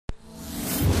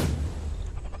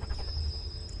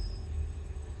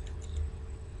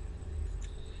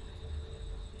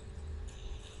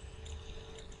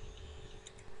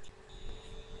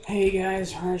Hey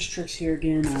guys, Ryze TriKz here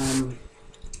again.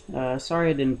 Sorry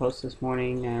I didn't post this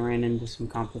morning. I ran into some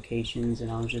complications and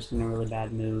I was just in a really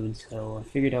bad mood, so I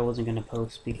figured I wasn't gonna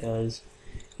post because,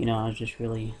 I was just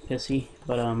really pissy.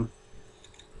 But I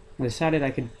decided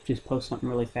I could just post something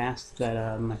really fast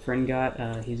that my friend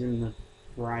got. He's in the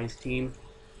Ryze team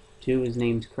too. His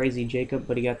name's Crazy Jacob,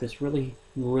 but he got this really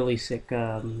sick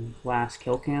last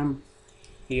kill cam.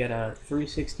 He got a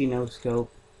 360 no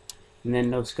scope and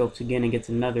then no scopes again and gets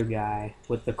another guy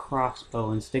with the crossbow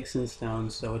and sticks and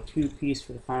stones. So a two-piece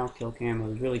for the final kill cam. It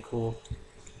was really cool.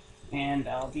 And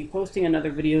I'll be posting another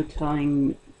video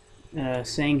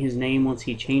saying his name once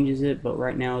he changes it, but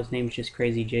right now his name's just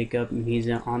Crazy Jacob and he's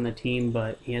on the team,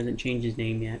 but he hasn't changed his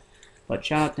name yet. But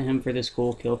shout out to him for this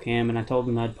cool kill cam, and I told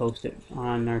him I'd post it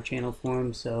on our channel for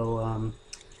him. So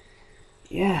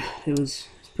yeah, it's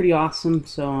pretty awesome.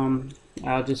 So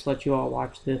I'll just let you all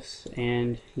watch this,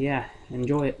 and yeah,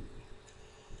 enjoy it.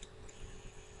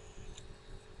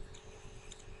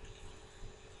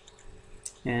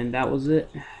 And that was it.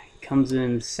 Comes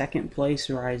in second place,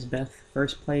 Ryze Beth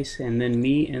first place, and then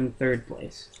me in third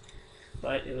place.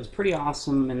 But it was pretty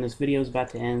awesome, and this video is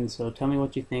about to end, so tell me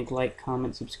what you think. Like,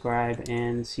 comment, subscribe,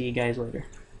 and see you guys later.